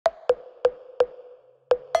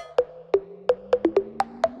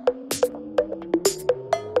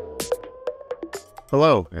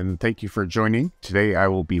Hello, and thank you for joining. Today I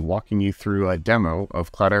will be walking you through a demo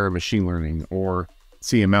of Cloudera Machine Learning, or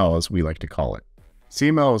CML as we like to call it.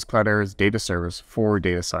 CML is Cloudera's data service for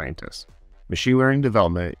data scientists. Machine learning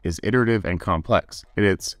development is iterative and complex, and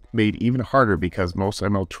it's made even harder because most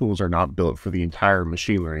ML tools are not built for the entire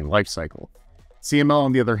machine learning lifecycle. CML,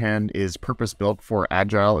 on the other hand, is purpose-built for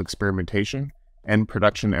agile experimentation and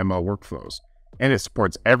production ML workflows, and it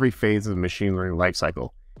supports every phase of the machine learning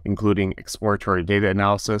lifecycle, including exploratory data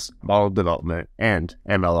analysis, model development, and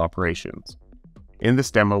ML operations. In this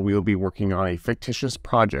demo, we will be working on a fictitious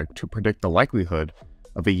project to predict the likelihood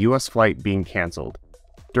of a US flight being canceled,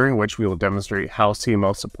 during which we will demonstrate how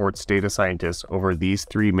CML supports data scientists over these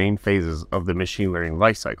three main phases of the machine learning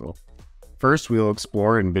lifecycle. First, we will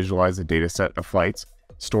explore and visualize a dataset of flights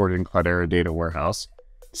stored in Cloudera Data Warehouse.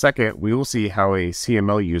 Second, we will see how a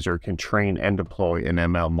CML user can train and deploy an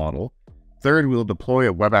ML model. Third, we will deploy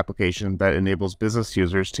a web application that enables business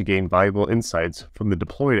users to gain valuable insights from the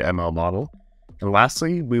deployed ML model. And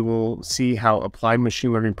lastly, we will see how applied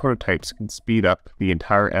machine learning prototypes can speed up the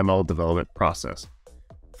entire ML development process.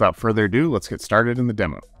 Without further ado, let's get started in the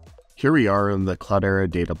demo. Here we are in the Cloudera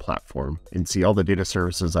data platform and see all the data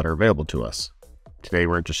services that are available to us. Today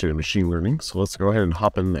we're interested in machine learning, so let's go ahead and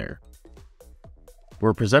hop in there.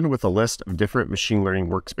 We're presented with a list of different machine learning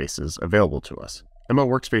workspaces available to us. ML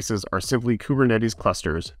workspaces are simply Kubernetes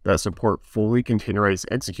clusters that support fully containerized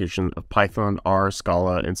execution of Python, R,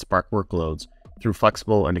 Scala, and Spark workloads through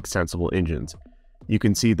flexible and extensible engines. You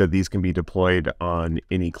can see that these can be deployed on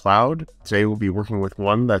any cloud. Today we'll be working with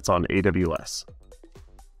one that's on AWS.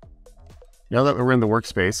 Now that we're in the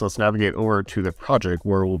workspace, let's navigate over to the project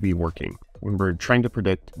where we'll be working when we're trying to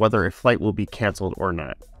predict whether a flight will be canceled or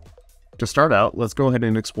not. To start out, let's go ahead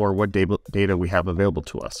and explore what data we have available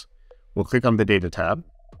to us. We'll click on the Data tab,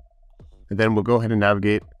 and then we'll go ahead and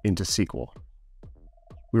navigate into SQL.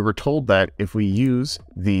 We were told that if we use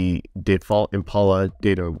the default Impala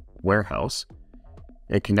data warehouse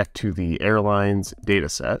and connect to the airlines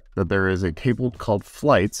dataset, that there is a table called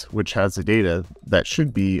flights, which has the data that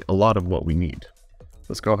should be a lot of what we need.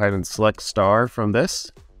 Let's go ahead and select star from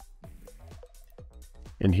this.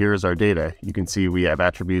 And here's our data. You can see we have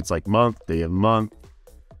attributes like month, day of month,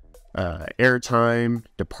 airtime,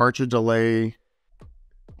 departure delay,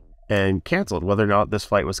 and canceled, whether or not this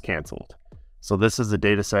flight was canceled. So this is a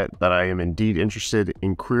data set that I am indeed interested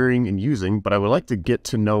in querying and using, but I would like to get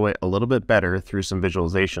to know it a little bit better through some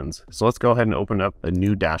visualizations. So let's go ahead and open up a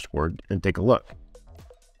new dashboard and take a look.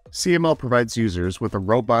 CML provides users with a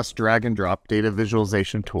robust drag and drop data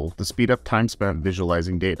visualization tool to speed up time spent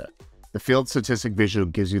visualizing data. The field statistic visual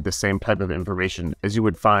gives you the same type of information as you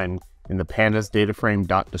would find in the pandas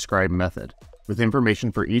dataframe.describe method, with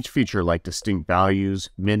information for each feature like distinct values,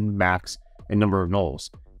 min, max, and number of nulls.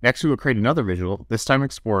 Next, we will create another visual, this time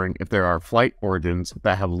exploring if there are flight origins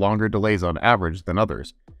that have longer delays on average than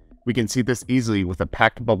others. We can see this easily with a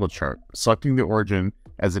packed bubble chart, selecting the origin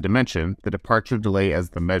as a dimension, the departure delay as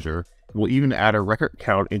the measure. We'll even add a record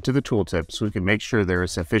count into the tooltip so we can make sure there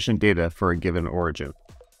is sufficient data for a given origin.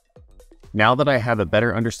 Now that I have a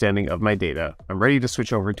better understanding of my data, I'm ready to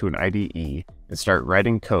switch over to an IDE and start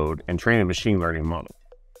writing code and train a machine learning model.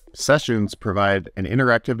 Sessions provide an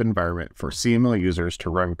interactive environment for CML users to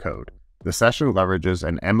run code. The session leverages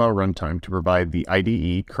an ML runtime to provide the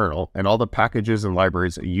IDE kernel and all the packages and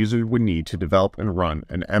libraries a user would need to develop and run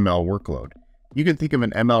an ML workload. You can think of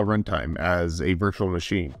an ML runtime as a virtual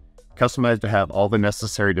machine, customized to have all the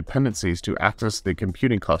necessary dependencies to access the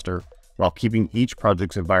computing cluster while keeping each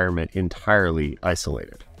project's environment entirely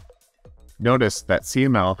isolated. Notice that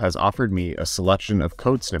CML has offered me a selection of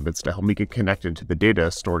code snippets to help me get connected to the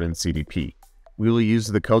data stored in CDP. We will use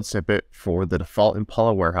the code snippet for the default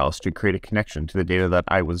Impala warehouse to create a connection to the data that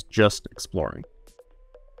I was just exploring.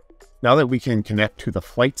 Now that we can connect to the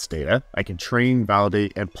flights data, I can train,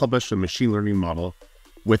 validate, and publish a machine learning model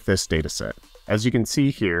with this dataset. As you can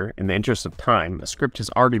see here, in the interest of time, a script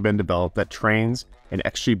has already been developed that trains an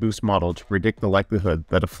XGBoost model to predict the likelihood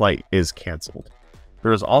that a flight is canceled.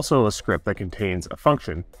 There is also a script that contains a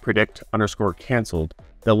function, predict_canceled,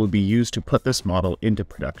 that will be used to put this model into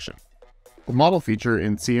production. The model feature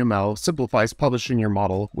in CML simplifies publishing your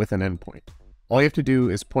model with an endpoint. All you have to do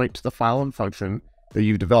is point to the file and function that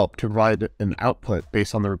you've developed to provide an output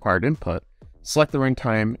based on the required input, select the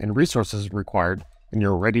runtime and resources required, and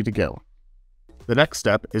you're ready to go. The next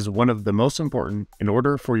step is one of the most important in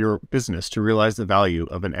order for your business to realize the value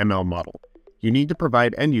of an ML model. You need to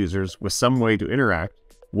provide end users with some way to interact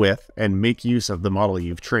with and make use of the model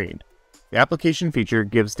you've trained. The application feature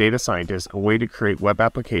gives data scientists a way to create web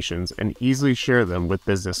applications and easily share them with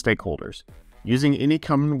business stakeholders. Using any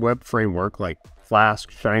common web framework like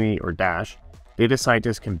Flask, Shiny, or Dash, data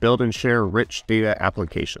scientists can build and share rich data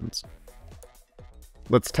applications.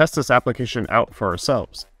 Let's test this application out for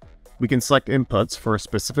ourselves. We can select inputs for a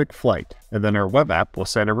specific flight, and then our web app will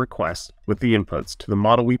send a request with the inputs to the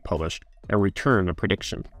model we published and return a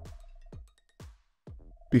prediction.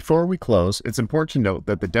 Before we close, it's important to note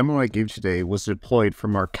that the demo I gave today was deployed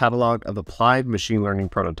from our catalog of applied machine learning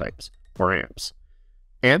prototypes, or AMPs.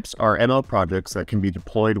 AMPs are ML projects that can be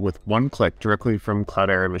deployed with one click directly from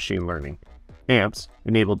Cloudera Machine Learning. AMPs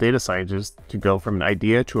enable data scientists to go from an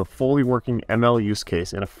idea to a fully working ML use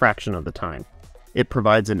case in a fraction of the time. It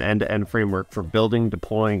provides an end-to-end framework for building,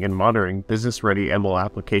 deploying, and monitoring business-ready ML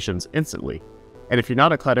applications instantly. And if you're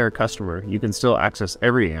not a Cloudera customer, you can still access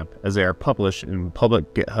every AMP as they are published in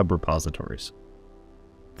public GitHub repositories.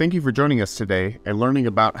 Thank you for joining us today and learning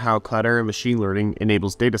about how Cloudera Machine Learning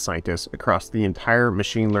enables data scientists across the entire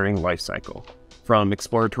machine learning lifecycle, from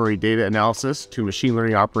exploratory data analysis to machine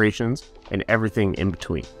learning operations and everything in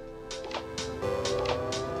between.